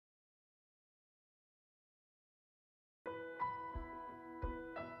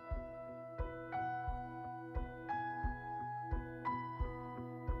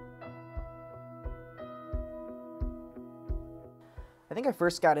I think I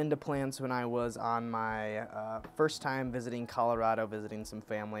first got into plants when I was on my first time visiting Colorado, visiting some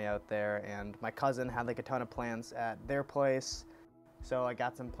family out there, and my cousin had like a ton of plants at their place. So I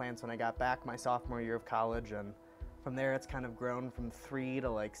got some plants when I got back my sophomore year of college, and from there it's kind of grown from 3 to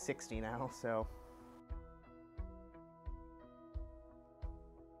like 60 now. So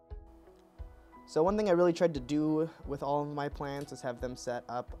one thing I really tried to do with all of my plants is have them set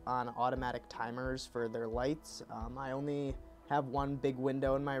up on automatic timers for their lights. I only have one big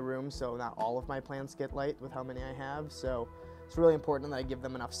window in my room, so not all of my plants get light with how many I have. So it's really important that I give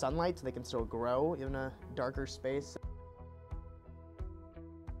them enough sunlight so they can still grow in a darker space.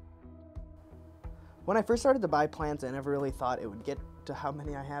 When I first started to buy plants, I never really thought it would get to how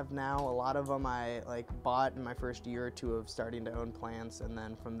many I have now. A lot of them I bought in my first year or two of starting to own plants, and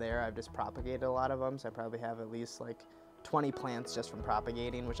then from there I've just propagated a lot of them. So I probably have at least like 20 plants just from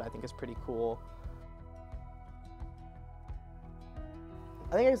propagating, which I think is pretty cool.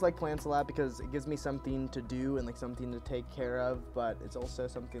 I think I just like plants a lot because it gives me something to do and like something to take care of, but it's also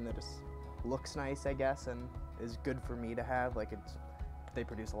something that just looks nice, I guess, and is good for me to have. They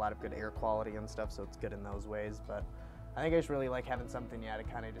produce a lot of good air quality and stuff, so it's good in those ways. But I think I just really like having something, to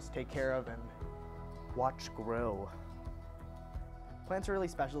kind of just take care of and watch grow. Plants are really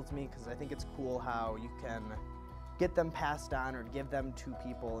special to me because I think it's cool how you can get them passed on or give them to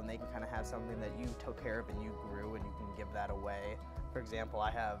people, and they can kind of have something that you took care of and you grew, and you can give that away. For example,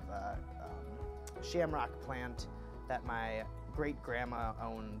 I have a shamrock plant that my great-grandma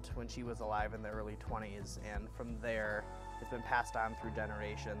owned when she was alive in the early 20s, and from there it's been passed on through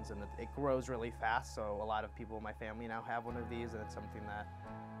generations, and it grows really fast, so a lot of people in my family now have one of these, and it's something that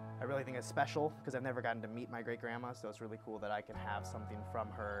I really think is special because I've never gotten to meet my great-grandma, so it's really cool that I can have something from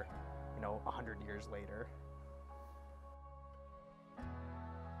her, 100 years later.